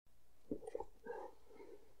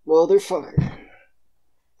Motherfucker.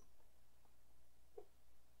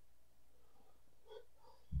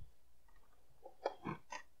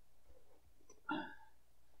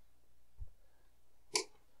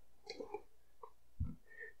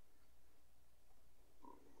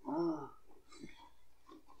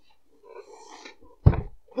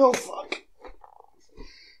 Oh, fuck.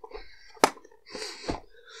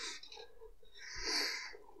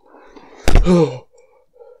 Oh.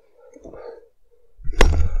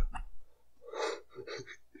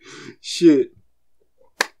 Shit.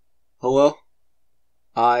 Hello?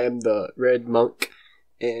 I am the Red Monk,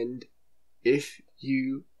 and if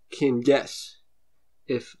you can guess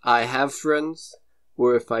if I have friends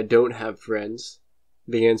or if I don't have friends,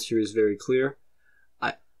 the answer is very clear.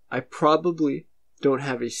 I probably don't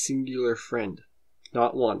have a singular friend.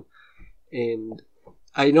 Not one. And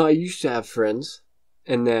I know I used to have friends,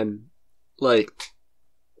 and then, like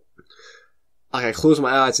I close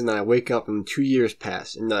my eyes and then I wake up and 2 years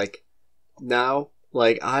pass, and now,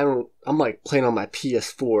 I'm playing on my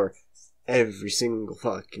PS4 every single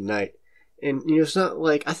fucking night. And, it's not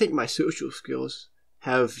I think my social skills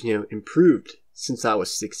have, improved since I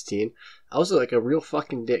was 16. I was a real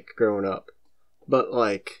fucking dick growing up. But,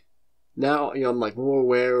 now, I'm, more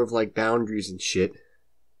aware of, boundaries and shit.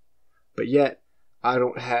 But yet, I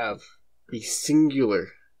don't have a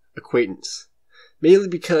singular acquaintance. Mainly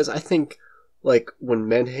because I think, when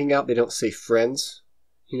men hang out, they don't say friends.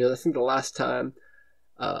 I think the last time,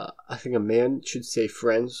 I think a man should say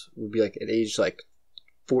friends would be, at age,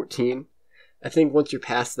 14. I think once you're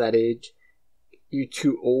past that age, you're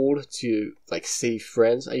too old to, say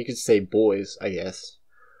friends. You could say boys, I guess.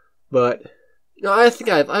 But, no, I think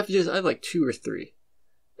I have 2 or 3.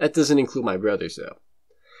 That doesn't include my brothers, though.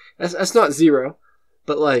 That's not 0,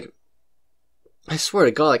 but, I swear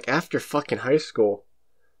to God, after fucking high school,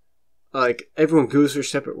 everyone goes their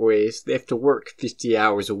separate ways. They have to work 50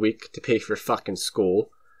 hours a week to pay for fucking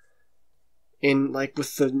school. And,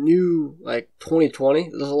 with the new, 2020,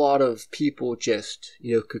 there's a lot of people just,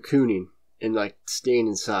 cocooning and, staying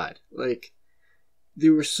inside.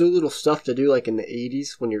 There was so little stuff to do, in the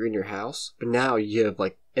 80s when you're in your house. But now you have,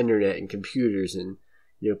 internet and computers and,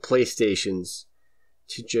 PlayStations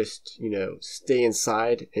to just, stay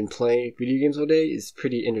inside and play video games all day is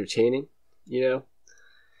pretty entertaining,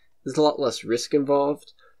 There's a lot less risk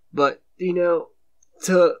involved. But,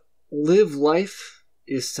 to live life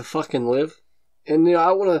is to fucking live. And,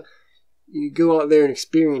 I want to go out there and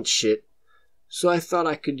experience shit. So I thought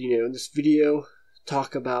I could, in this video,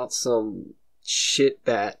 talk about some shit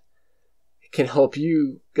that can help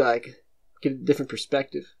you, get a different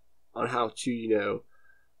perspective on how to,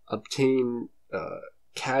 obtain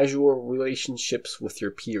casual relationships with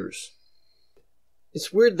your peers.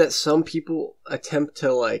 It's weird that some people attempt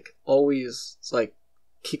to, always,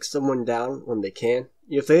 kick someone down when they can.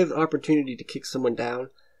 If they have the opportunity to kick someone down,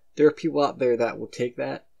 there are people out there that will take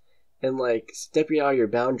that. And, stepping out of your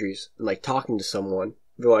boundaries and, talking to someone,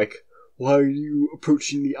 they're like, why are you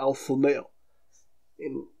approaching the alpha male?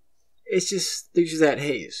 And it's just, there's just that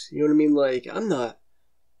haze. You know what I mean? I'm not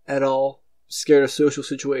at all scared of social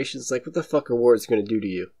situations. What the fuck are words going to do to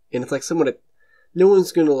you? And if, no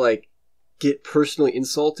one's going to, get personally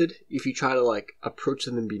insulted if you try to, approach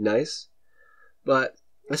them and be nice. But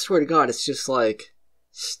I swear to God, it's just,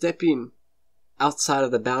 stepping outside of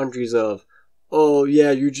the boundaries of, oh yeah,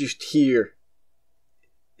 you're just here.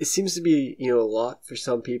 It seems to be, a lot for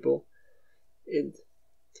some people. And,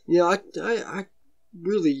 I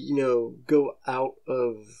really, go out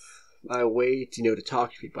of my way to, to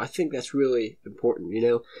talk to people. I think that's really important,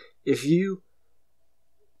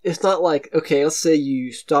 it's not okay, let's say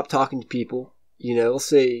you stop talking to people, let's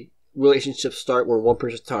say relationships start when one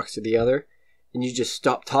person talks to the other, and you just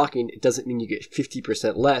stop talking. It doesn't mean you get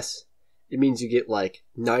 50% less. It means you get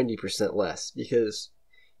 90% less because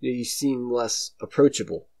you seem less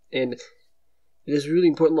approachable. And it is really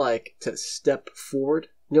important to step forward.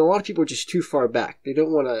 A lot of people are just too far back. They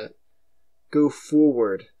don't want to go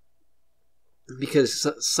forward because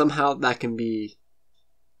somehow that can be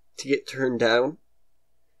to get turned down.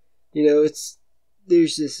 There's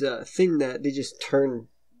this thing that they just turn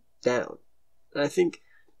down. And I think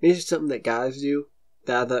maybe it's something that guys do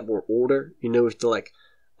that we're older, with to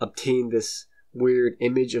obtain this weird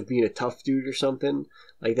image of being a tough dude or something.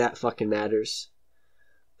 That fucking matters.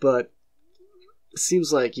 But it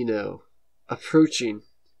seems approaching,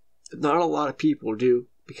 not a lot of people do,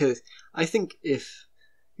 because I think if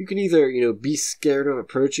you can either, be scared of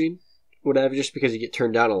approaching, whatever, just because you get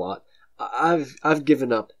turned down a lot. I've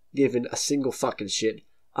given up giving a single fucking shit.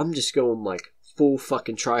 I'm just going full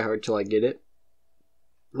fucking try hard till I get it.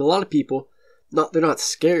 And a lot of people, they're not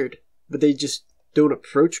scared, but they just don't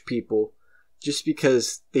approach people just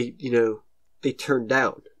because they turn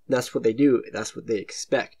down. That's what they do. That's what they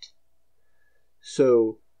expect.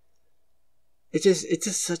 So it's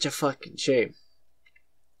just such a fucking shame.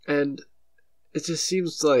 And it just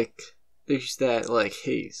seems like there's that like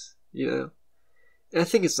haze, And I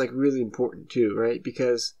think it's like really important too, right?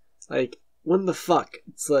 Because like, when the fuck?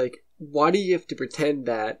 It's like, why do you have to pretend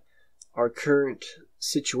that our current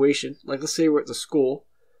situation, like let's say we're at the school,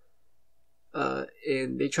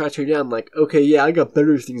 and they try to turn down, like, okay, yeah, I got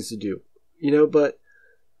better things to do, but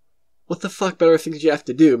what the fuck better things do you have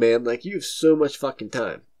to do, man? Like, you have so much fucking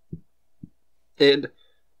time. And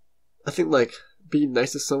I think, like, being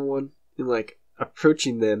nice to someone and, like,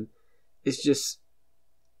 approaching them is just,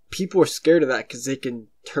 people are scared of that because they can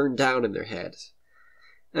turn down in their heads.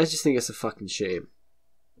 And I just think it's a fucking shame.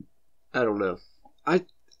 I don't know.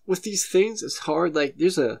 With these things, it's hard. Like,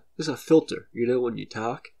 there's a filter, when you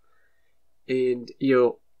talk. And,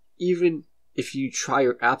 even if you try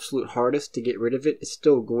your absolute hardest to get rid of it, it's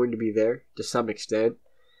still going to be there to some extent.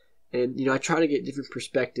 And, I try to get different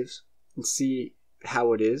perspectives and see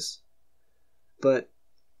how it is. But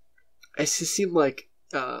it just seems like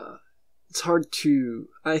it's hard to...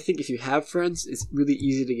 I think if you have friends, it's really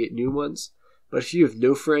easy to get new ones. But if you have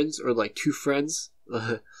no friends or like two friends,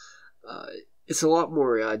 it's a lot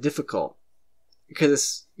more difficult.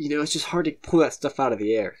 Because, it's just hard to pull that stuff out of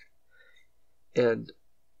the air. And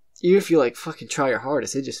even if you like fucking try your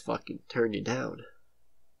hardest, they just fucking turn you down.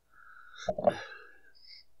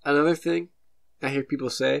 Another thing I hear people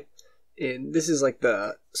say, and this is like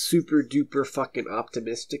the super duper fucking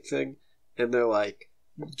optimistic thing, and they're like,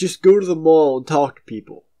 just go to the mall and talk to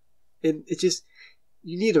people. And it's just,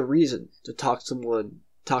 you need a reason to talk to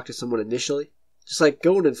someone initially. Just like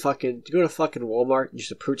go to fucking Walmart and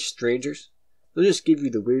just approach strangers. They'll just give you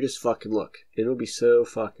the weirdest fucking look. And it'll be so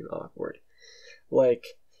fucking awkward. Like,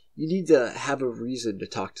 you need to have a reason to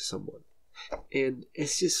talk to someone. And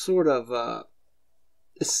it's just sort of,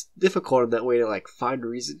 it's difficult in that way to like find a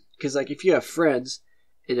reason. Because like if you have friends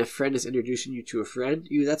and a friend is introducing you to a friend,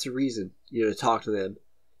 that's a reason, to talk to them.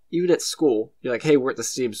 Even at school, you're like, hey, we're at the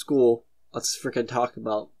same school. Let's freaking talk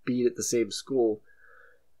about being at the same school.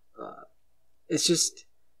 It's just,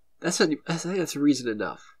 I think that's reason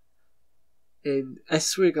enough. And I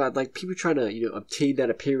swear to God, like people trying to, obtain that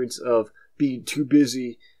appearance of being too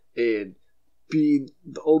busy and being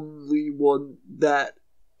the only one that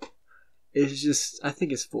is just, I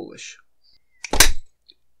think it's foolish.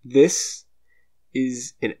 This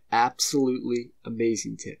is an absolutely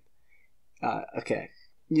amazing tip. Okay.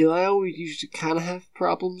 I always usually kind of have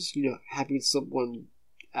problems, having someone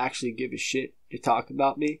actually give a shit to talk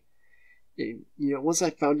about me. And, once I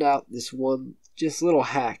found out this one just little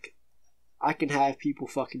hack, I can have people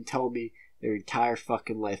fucking tell me their entire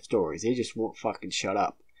fucking life stories. They just won't fucking shut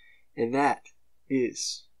up. And that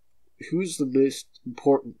is, who's the most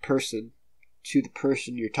important person to the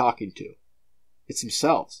person you're talking to? It's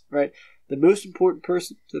themselves, right? The most important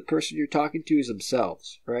person to the person you're talking to is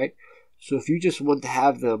themselves, right? So if you just want to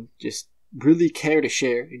have them just really care to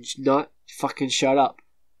share and just not fucking shut up,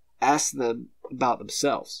 ask them about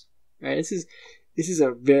themselves, right? This is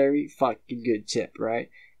a very fucking good tip, right?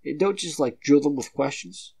 And don't just like drill them with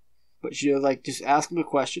questions, but like just ask them a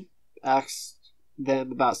question, ask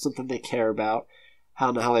them about something they care about,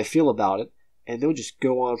 how they feel about it, and they'll just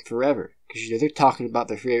go on forever because they're talking about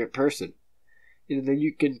their favorite person, and then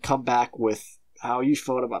you can come back with how you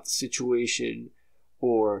felt about the situation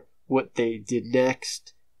or what they did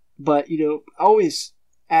next. But always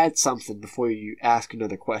add something before you ask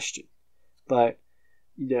another question. But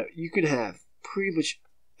you can have pretty much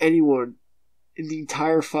anyone in the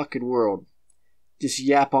entire fucking world just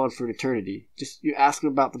yap on for an eternity. Just you ask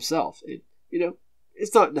them about themselves.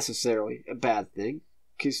 It's not necessarily a bad thing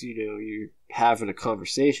because you're having a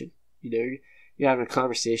conversation. You're having a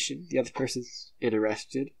conversation. The other person's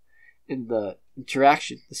interested, and the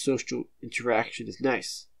social interaction is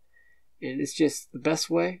nice. And it's just the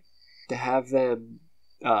best way to have them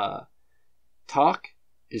talk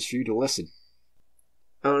is for you to listen.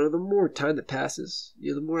 I don't know, the more time that passes,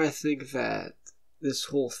 the more I think that this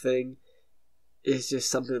whole thing is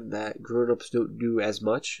just something that grown-ups don't do as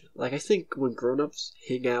much. Like, I think when grown-ups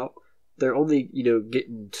hang out, they're only,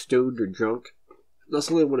 getting stoned or drunk.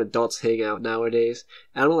 That's only when adults hang out nowadays.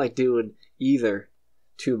 I don't like doing either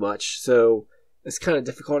too much, so it's kind of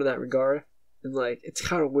difficult in that regard. And, like, it's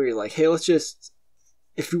kind of weird. Like, hey,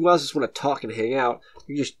 if you guys just want to talk and hang out,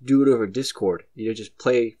 you just do it over Discord. Just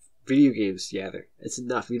play video games together. It's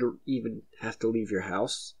enough. You don't even have to leave your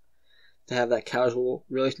house to have that casual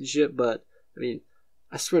relationship. But, I mean,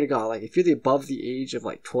 I swear to God, like, if you're above the age of,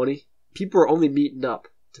 like, 20, people are only meeting up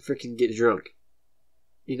to freaking get drunk.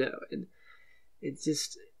 You know, and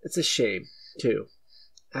it's a shame, too.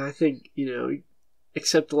 And I think, you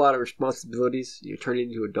accept a lot of responsibilities, turning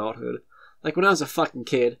into adulthood. Like, when I was a fucking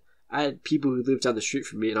kid, I had people who lived down the street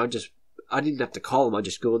from me, and I didn't have to call them. I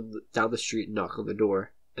just go down the street and knock on the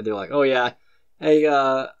door. And they're like, oh yeah, hey,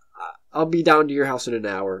 I'll be down to your house in an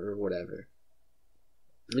hour, or whatever.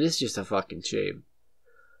 And it's just a fucking shame.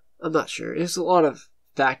 I'm not sure. There's a lot of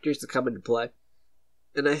factors that come into play.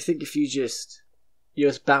 And I think if you just,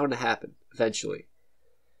 it's bound to happen, eventually.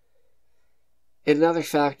 And another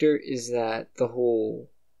factor is that the whole,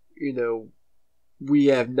 we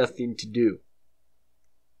have nothing to do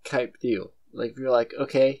type deal. Like, if you're like,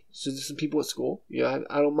 okay, so there's some people at school, I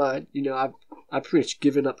don't mind. I've pretty much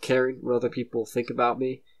given up caring what other people think about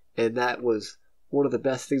me, and that was one of the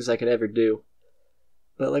best things I could ever do.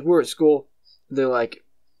 But, like, we're at school, and they're like,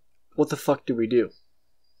 what the fuck do we do?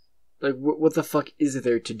 Like, what the fuck is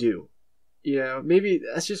there to do? Maybe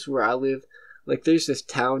that's just where I live. Like, there's this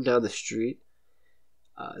town down the street.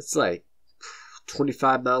 It's like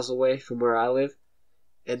 25 miles away from where I live.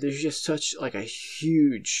 And there's just such, like, a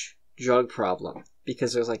huge drug problem.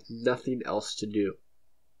 Because there's, like, nothing else to do.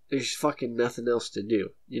 There's fucking nothing else to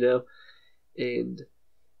do, And,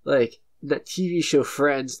 like, that TV show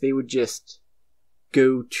Friends, they would just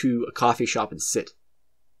go to a coffee shop and sit.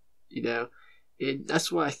 And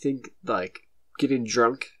that's why I think, like, getting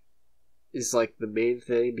drunk is, like, the main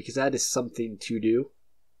thing. Because that is something to do,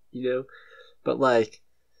 But, like,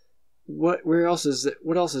 what else is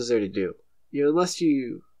there to do? Unless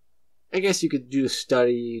I guess you could do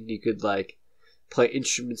study and you could, like, play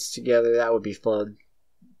instruments together. That would be fun.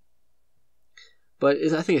 But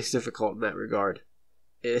I think it's difficult in that regard.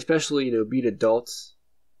 And especially, being adults,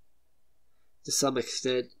 to some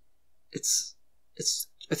extent, it's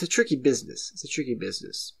a tricky business. It's a tricky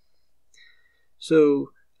business.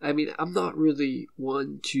 So, I mean, I'm not really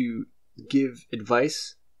one to give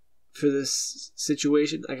advice for this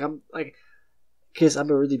situation. Because I'm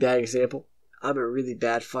a really bad example. I'm a really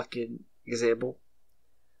bad fucking example.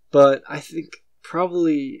 But I think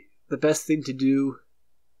probably the best thing to do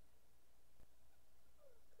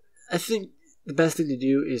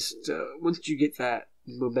is once you get that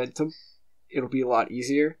momentum, it'll be a lot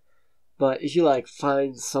easier. But if you, like,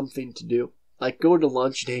 find something to do, like going to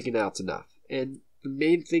lunch and hanging out's enough. And the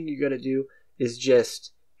main thing you gotta do is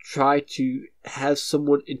just try to have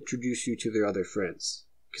someone introduce you to their other friends.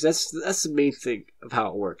 Because that's the main thing of how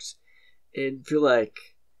it works. And feel like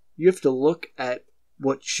you have to look at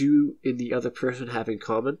what you and the other person have in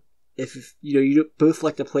common. If you both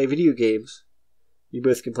like to play video games, you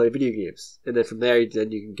both can play video games. And then from there,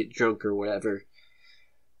 then you can get drunk or whatever.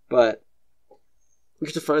 But we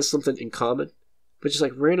have to find something in common. But just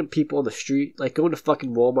like random people on the street, like going to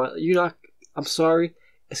fucking Walmart, I'm sorry,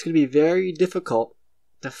 it's going to be very difficult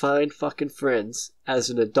to find fucking friends as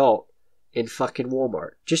an adult in fucking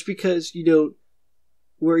Walmart. Just because,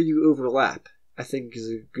 where you overlap, I think is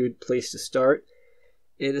a good place to start.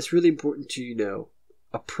 And it's really important to,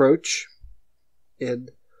 approach.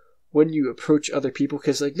 And when you approach other people,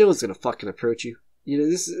 because, like, no one's going to fucking approach you.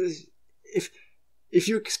 This is, if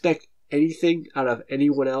you expect anything out of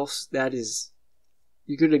anyone else,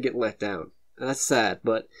 you're going to get let down. And that's sad,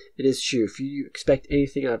 but it is true. If you expect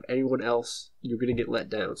anything out of anyone else, you're going to get let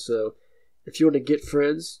down. So if you want to get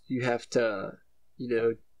friends, you have to,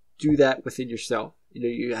 do that within yourself.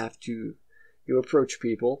 You have to, approach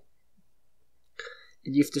people.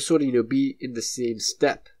 And you have to sort of, be in the same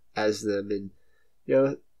step as them. And,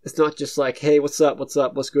 it's not just like, hey, what's up,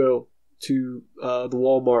 let's go to the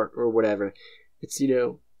Walmart or whatever. It's,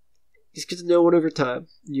 just get to know one over time.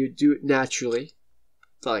 You do it naturally.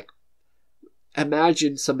 Like,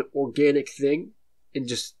 imagine some organic thing and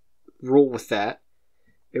just roll with that.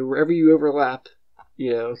 And wherever you overlap,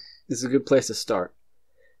 this is a good place to start.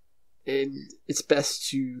 And it's best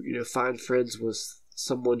to, find friends with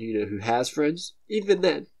someone, who has friends. Even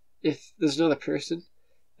then, if there's another person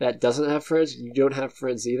that doesn't have friends and you don't have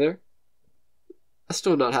friends either, that's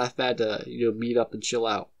still not half bad to, meet up and chill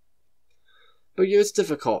out. But, it's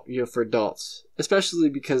difficult, for adults. Especially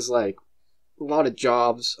because, like, a lot of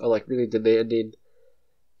jobs are, like, really demanding.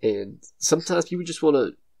 And sometimes people just want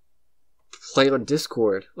to play on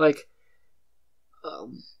Discord. Like,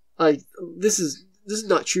 this is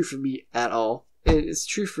not true for me at all. And it's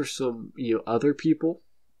true for some, other people.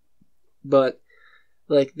 But,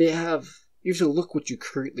 like, you have to look what you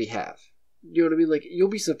currently have. You know what I mean? Like, you'll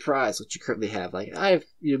be surprised what you currently have. Like, I have,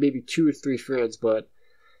 maybe 2 or 3 friends, but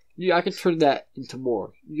I can turn that into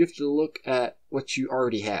more. You have to look at what you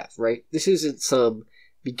already have, right? This isn't some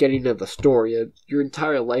beginning of a story. Your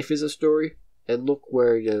entire life is a story, and look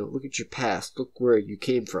where look at your past, look where you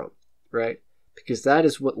came from, right? Because that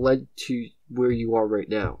is what led to where you are right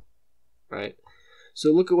now, right?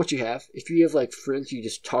 So look at what you have. If you have like friends you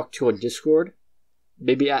just talk to on Discord,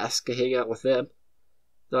 maybe ask to hang out with them.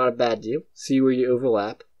 Not a bad deal. See where you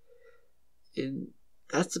overlap. And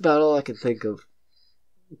that's about all I can think of.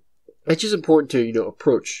 It's just important to,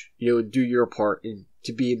 approach, and do your part and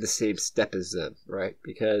to be in the same step as them, right?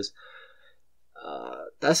 Because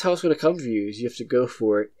that's how it's going to come for you, is you have to go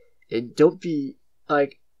for it. And don't be,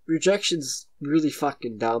 rejection's really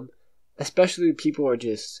fucking dumb. Especially when people are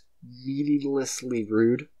just meaninglessly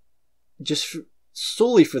rude. Just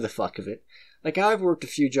solely for the fuck of it. Like, I've worked a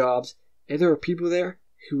few jobs, and there were people there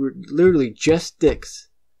who were literally just dicks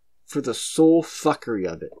for the sole fuckery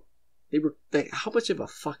of it. They were like, how much of a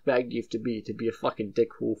fuckbag do you have to be a fucking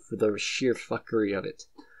dickhole for the sheer fuckery of it?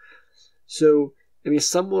 So,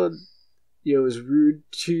 someone, is rude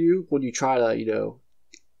to you when you try to,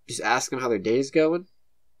 just ask them how their day is going,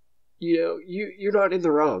 you're not in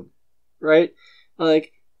the wrong, right?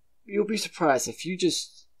 Like, you'll be surprised if you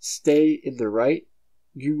just stay in the right,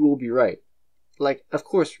 you will be right. Like, of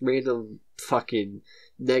course, random fucking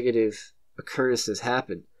negative occurrences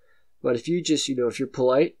happen. But if you just, if you're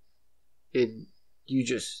polite and you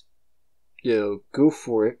just, go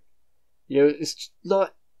for it, it's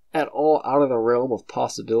not at all out of the realm of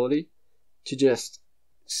possibility to just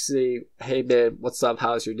say, hey man, what's up?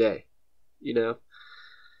 How's your day?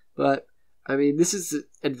 But, this is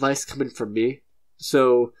advice coming from me.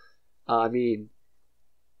 So,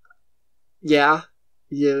 yeah,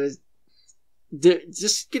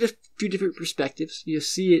 just get a few different perspectives.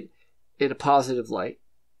 See it in a positive light.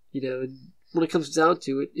 And when it comes down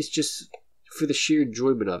to it, it's just for the sheer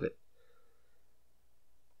enjoyment of it.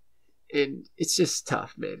 And it's just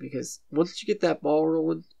tough, man, because once you get that ball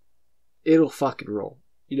rolling, it'll fucking roll,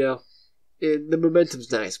 And the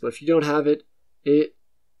momentum's nice, but if you don't have it, it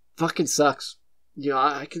fucking sucks.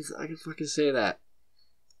 I can fucking say that.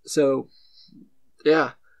 So,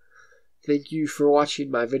 yeah. Thank you for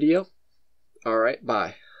watching my video. Alright,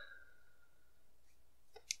 bye.